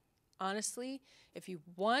Pinterest. Honestly, if you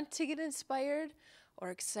want to get inspired or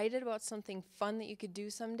excited about something fun that you could do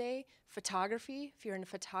someday, photography, if you're into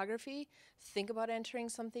photography, think about entering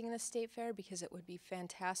something in the state fair because it would be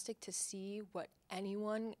fantastic to see what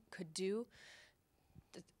anyone could do.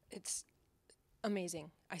 It's amazing,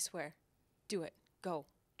 I swear. Do it, go,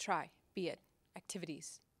 try, be it,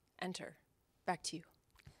 activities, enter. Back to you.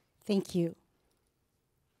 Thank you.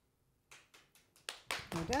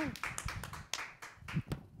 We're done. Did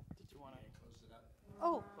you want to close it up?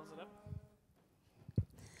 Oh, Close it up?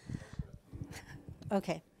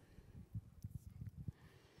 okay.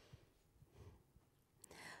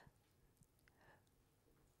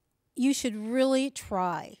 You should really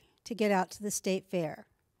try to get out to the state fair.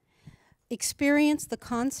 Experience the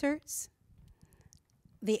concerts,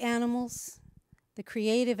 the animals, the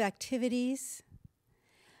creative activities,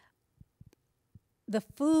 the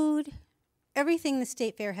food, everything the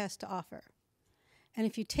state fair has to offer. And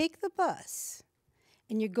if you take the bus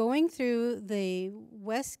and you're going through the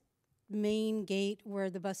west main gate where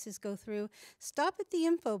the buses go through, stop at the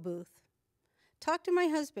info booth. Talk to my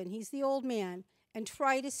husband, he's the old man, and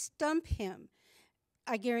try to stump him.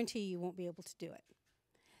 I guarantee you won't be able to do it.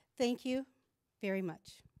 Thank you very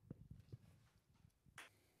much.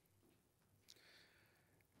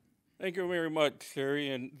 Thank you very much, Sherry,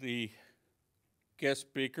 and the guest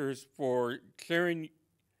speakers for sharing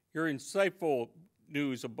your insightful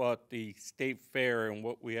news about the state fair and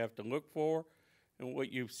what we have to look for and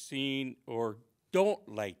what you've seen or don't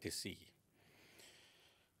like to see.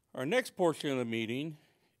 Our next portion of the meeting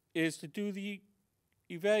is to do the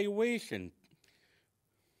evaluation.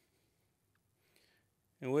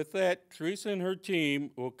 And with that, Teresa and her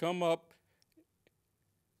team will come up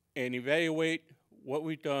and evaluate what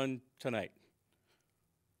we've done tonight.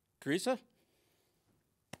 Teresa?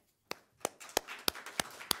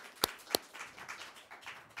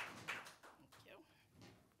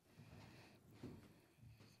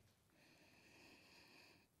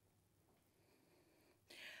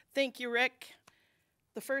 Thank you, Rick.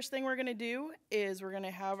 The first thing we're going to do is we're going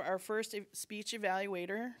to have our first speech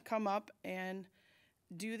evaluator come up and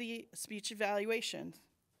do the speech evaluation.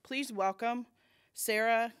 Please welcome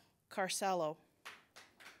Sarah Carcello.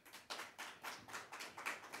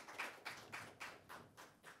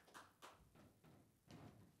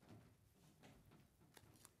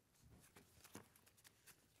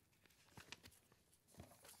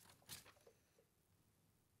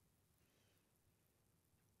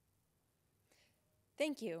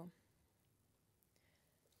 Thank you.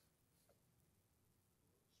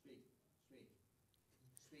 Speak,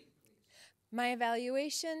 please. My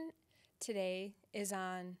evaluation today is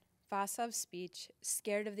on Vasav's speech,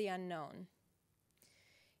 Scared of the Unknown.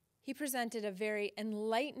 He presented a very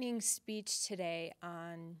enlightening speech today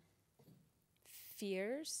on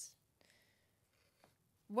fears.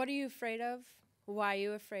 What are you afraid of? Why are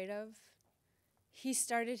you afraid of? He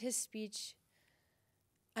started his speech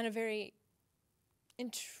on a very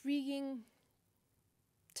intriguing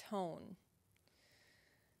tone.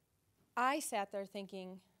 I sat there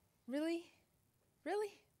thinking, really?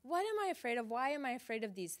 Really? What am I afraid of? Why am I afraid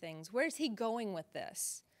of these things? Where's he going with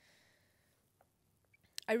this?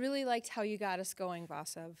 I really liked how you got us going,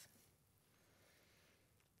 Vasav.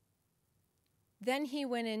 Then he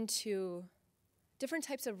went into different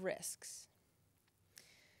types of risks.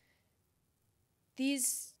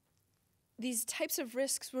 These types of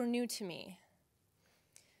risks were new to me.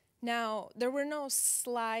 Now, there were no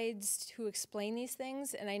slides to explain these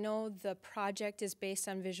things, and I know the project is based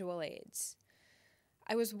on visual aids.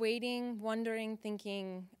 I was waiting, wondering,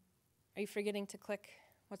 thinking, are you forgetting to click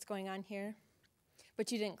what's going on here?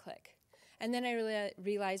 But you didn't click. And then I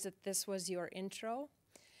realized that this was your intro,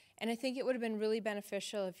 and I think it would have been really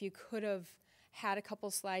beneficial if you could have had a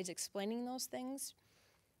couple slides explaining those things.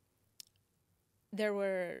 There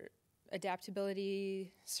were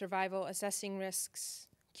adaptability, survival, assessing risks,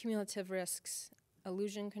 cumulative risks,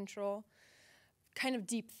 illusion control, kind of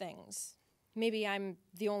deep things. Maybe I'm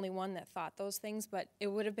the only one that thought those things, but it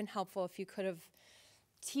would have been helpful if you could have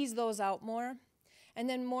teased those out more. And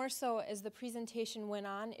then more so as the presentation went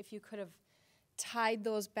on, if you could have tied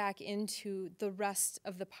those back into the rest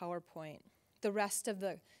of the PowerPoint, the rest of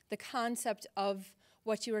the concept of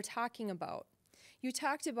what you were talking about. You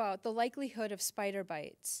talked about the likelihood of spider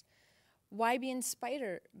bites. Why be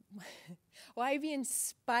inspired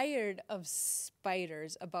of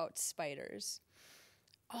spiders about spiders?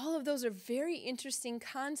 All of those are very interesting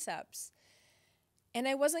concepts. And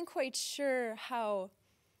I wasn't quite sure how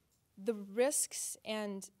the risks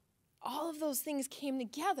and all of those things came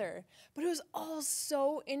together, but it was all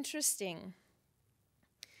so interesting.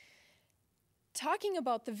 Talking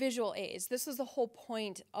about the visual aids, this was the whole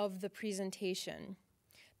point of the presentation.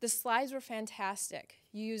 The slides were fantastic.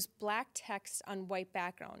 You used black text on white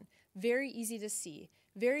background. Very easy to see.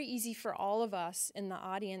 Very easy for all of us in the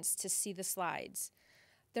audience to see the slides.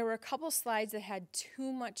 There were a couple slides that had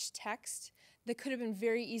too much text that could have been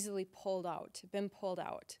very easily pulled out.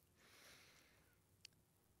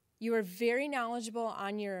 You were very knowledgeable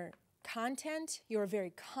on your content. You were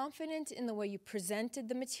very confident in the way you presented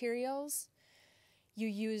the materials. You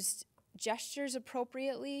used gestures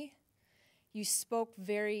appropriately. You spoke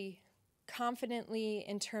very confidently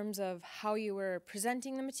in terms of how you were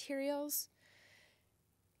presenting the materials.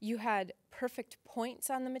 You had perfect points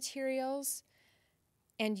on the materials,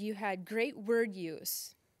 and you had great word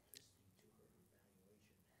use.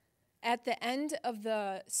 At the end of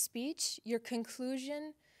the speech, your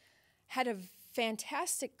conclusion had a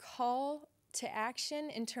fantastic call to action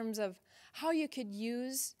in terms of how you could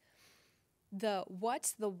use the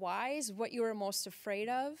what's, the whys, what you were most afraid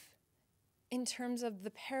of, in terms of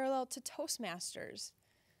the parallel to Toastmasters.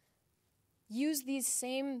 Use these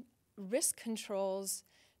same risk controls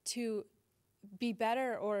to be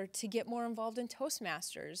better or to get more involved in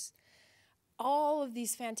Toastmasters. All of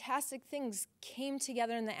these fantastic things came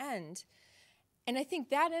together in the end. And I think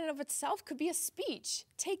that in and of itself could be a speech.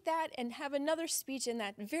 Take that and have another speech in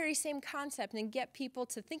that very same concept and get people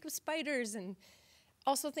to think of spiders and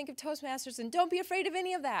also think of Toastmasters and don't be afraid of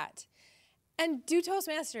any of that. And do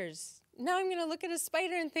Toastmasters. Now I'm going to look at a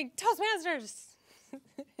spider and think, Toastmasters!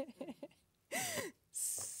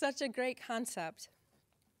 Such a great concept.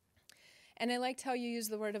 And I liked how you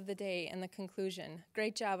used the word of the day in the conclusion.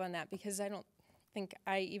 Great job on that, because I don't think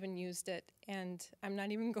I even used it, and I'm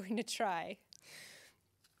not even going to try.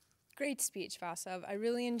 Great speech, Vasav. I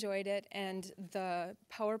really enjoyed it, and the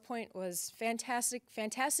PowerPoint was fantastic.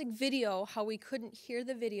 Fantastic video, how we couldn't hear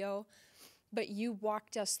the video, but you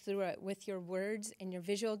walked us through it with your words and your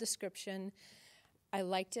visual description. I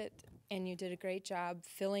liked it, and you did a great job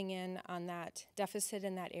filling in on that deficit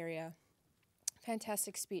in that area.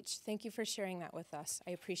 Fantastic speech. Thank you for sharing that with us.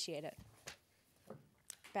 I appreciate it.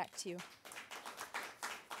 Back to you.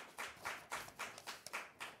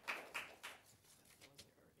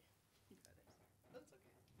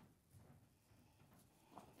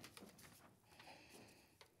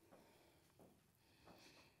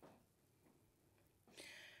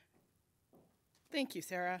 Thank you,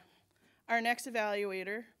 Sarah. Our next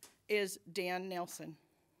evaluator is Dan Nelson.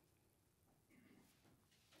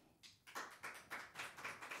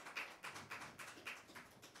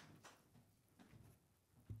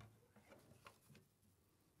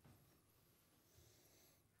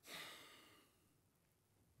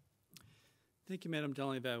 Thank you, Madam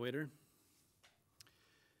General Evaluator.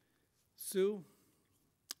 Sue,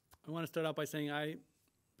 I want to start out by saying I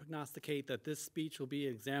prognosticate that this speech will be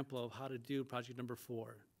an example of how to do project number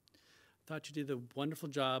 4. I thought you did a wonderful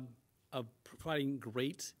job of providing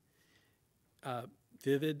great,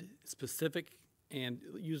 vivid, specific, and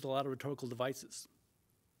used a lot of rhetorical devices.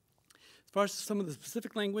 As far as some of the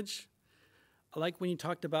specific language, I like when you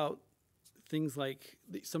talked about things like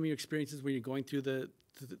some of your experiences when you're going through the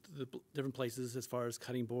different places as far as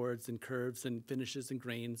cutting boards and curves and finishes and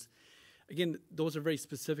grains. Again, those are very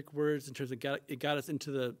specific words in terms of it got us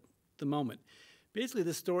into the moment. Basically,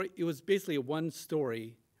 this story, it was basically a one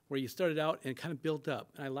story where you started out and kind of built up.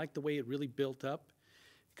 And I liked the way it really built up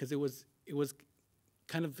because it was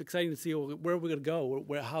kind of exciting to see where we're going to go,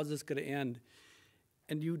 how's this going to end,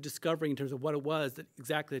 and you discovering in terms of what it was that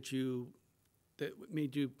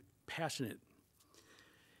made you passionate.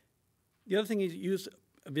 The other thing, he used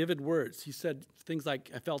vivid words. He said things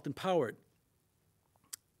like, I felt empowered.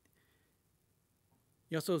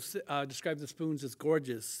 He also described the spoons as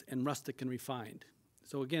gorgeous and rustic and refined.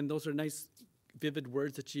 So again, those are nice, vivid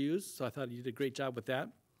words that you use, so I thought you did a great job with that.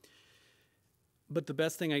 But the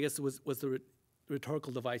best thing, I guess, was the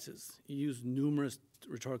rhetorical devices. You used numerous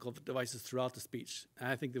rhetorical devices throughout the speech, and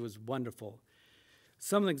I think it was wonderful.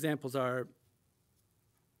 Some of the examples are,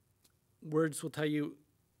 words will tell you,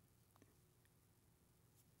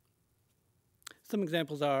 some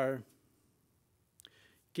examples are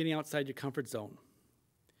getting outside your comfort zone,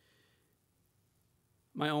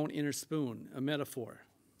 my own inner spoon, a metaphor,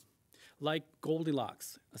 like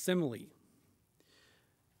Goldilocks, a simile.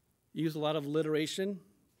 Use a lot of alliteration,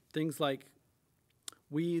 things like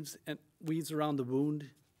weaves around the wound,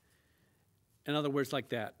 and other words like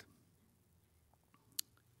that.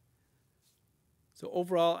 So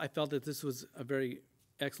overall, I felt that this was a very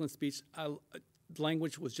excellent speech. The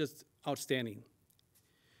language was just outstanding.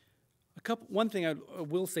 One thing I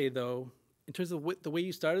will say, though, in terms of the way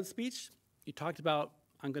you started the speech, you talked about,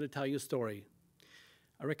 I'm going to tell you a story.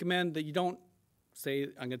 I recommend that you don't say,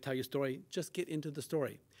 I'm going to tell you a story, just get into the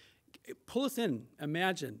story. Pull us in,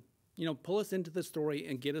 imagine, pull us into the story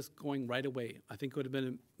and get us going right away. I think it would have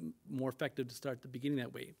been more effective to start the beginning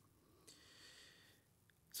that way.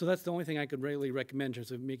 So that's the only thing I could really recommend in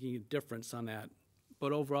terms of making a difference on that.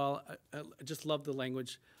 But overall, I just love the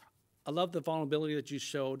language. I love the vulnerability that you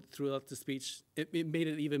showed throughout the speech. It made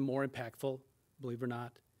it even more impactful, believe it or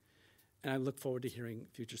not. And I look forward to hearing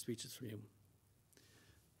future speeches from you.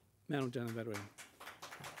 Madam General Bedouin.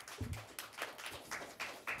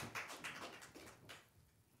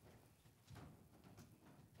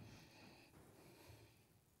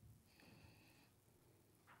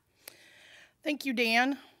 Thank you,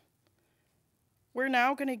 Dan. We're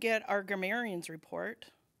now going to get our grammarian's report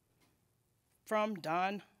from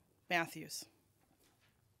Don Matthews.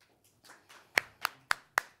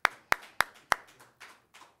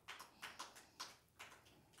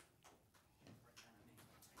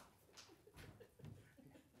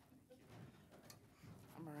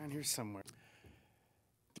 I'm around here somewhere.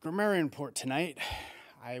 The grammarian report tonight,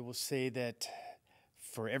 I will say that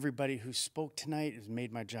for everybody who spoke tonight, it has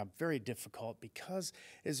made my job very difficult because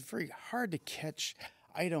it's very hard to catch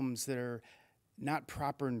items that are not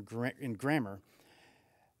proper in grammar,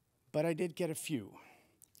 but I did get a few.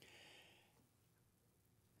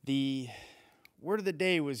 The word of the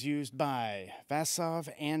day was used by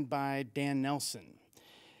Vasav and by Dan Nelson.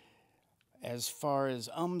 As far as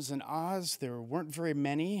ums and ahs, there weren't very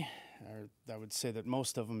many. I would say that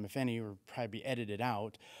most of them, if any, would probably be edited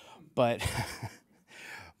out, but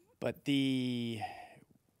but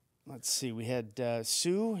let's see, we had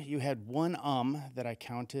Sue, you had one that I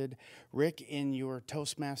counted. Rick, in your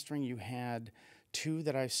Toastmastering, you had 2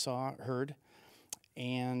 that I heard.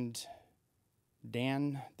 And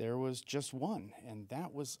Dan, there was just 1. And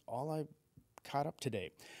that was all I caught up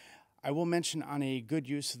today. I will mention on a good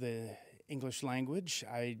use of the English language,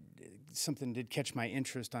 something did catch my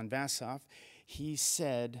interest on Vasav. He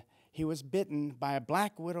said he was bitten by a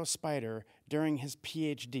black widow spider during his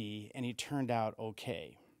PhD, and he turned out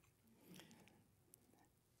okay.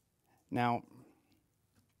 Now,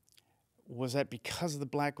 was that because of the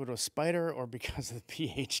black widow spider or because of the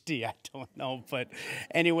PhD? I don't know, but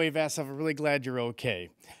anyway, Vasav, I'm really glad you're okay.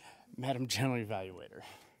 Madam General Evaluator.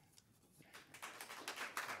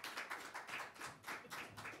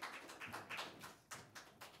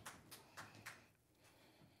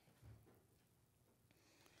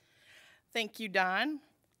 Thank you, Don.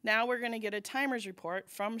 Now we're going to get a timer's report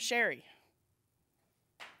from Sherry.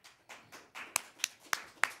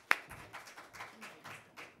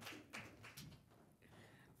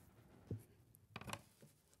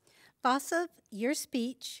 Vasav, your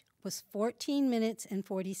speech was 14 minutes and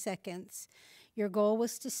 40 seconds. Your goal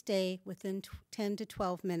was to stay within 10 to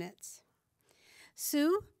 12 minutes.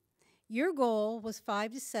 Sue, your goal was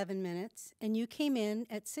 5 to 7 minutes, and you came in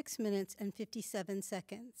at 6 minutes and 57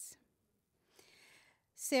 seconds.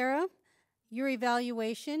 Sarah, your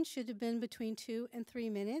evaluation should have been between 2 and 3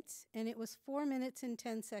 minutes, and it was 4 minutes and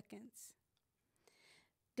 10 seconds.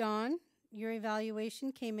 Dawn, your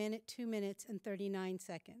evaluation came in at 2 minutes and 39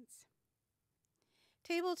 seconds.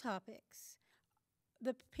 Table topics.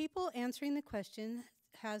 The people answering the question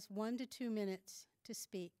has 1 to 2 minutes to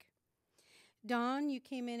speak. Dawn, you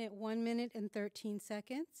came in at 1 minute and 13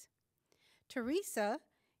 seconds. Teresa,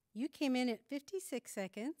 you came in at 56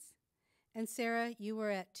 seconds. And Sarah, you were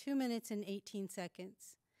at 2 minutes and 18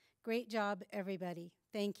 seconds. Great job, everybody.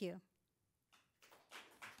 Thank you.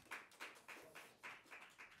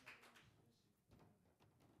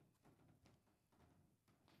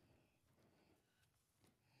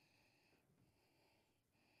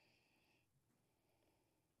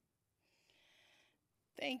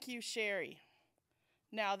 Thank you, Sherry.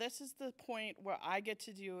 Now, this is the point where I get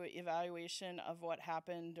to do an evaluation of what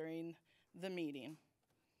happened during the meeting.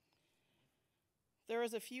 There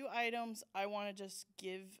was a few items I want to just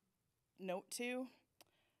give note to.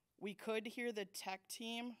 We could hear the tech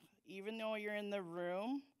team, even though you're in the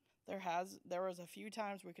room. There was a few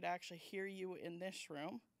times we could actually hear you in this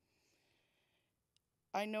room.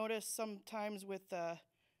 I noticed sometimes with the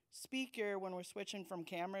speaker, when we're switching from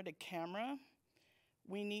camera to camera,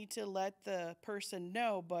 we need to let the person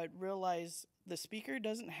know, but realize the speaker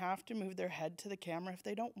doesn't have to move their head to the camera if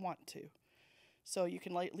they don't want to. So you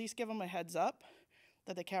can at least give them a heads up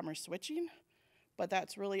that the camera's switching, but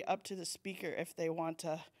that's really up to the speaker if they want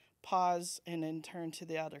to pause and then turn to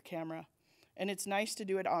the other camera. And it's nice to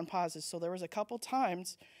do it on pauses. So there was a couple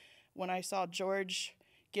times when I saw George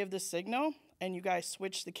give the signal and you guys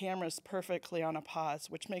switch the cameras perfectly on a pause,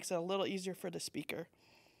 which makes it a little easier for the speaker.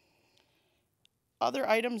 Other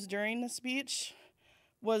items during the speech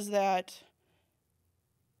was that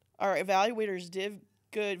our evaluators did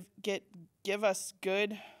give us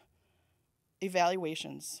good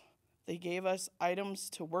evaluations. They gave us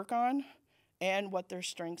items to work on and what their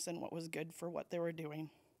strengths and what was good for what they were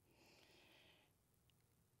doing.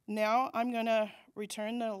 Now I'm going to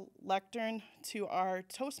return the lectern to our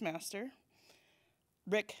Toastmaster,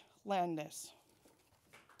 Rick Landis.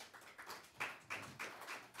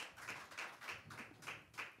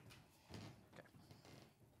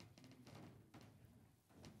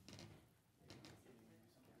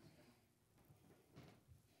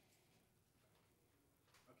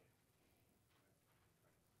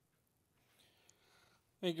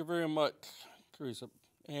 Thank you very much, Teresa,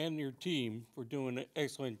 and your team for doing an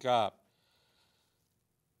excellent job.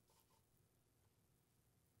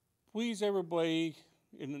 Please, everybody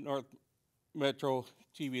in the North Metro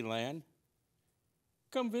TV land,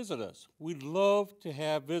 come visit us. We'd love to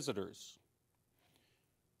have visitors.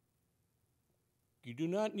 You do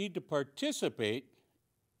not need to participate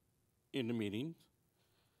in the meeting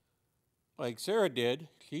like Sarah did.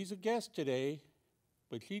 She's a guest today,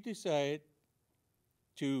 but she decided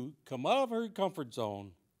to come out of her comfort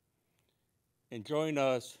zone and join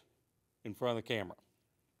us in front of the camera.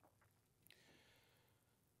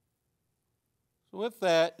 So with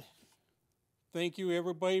that, thank you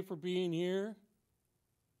everybody for being here,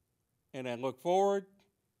 and I look forward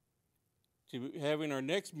to having our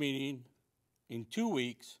next meeting in 2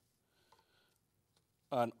 weeks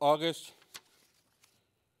on August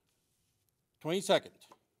 22nd.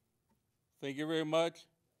 Thank you very much,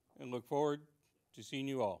 and look forward to seeing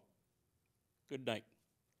you all. Good night.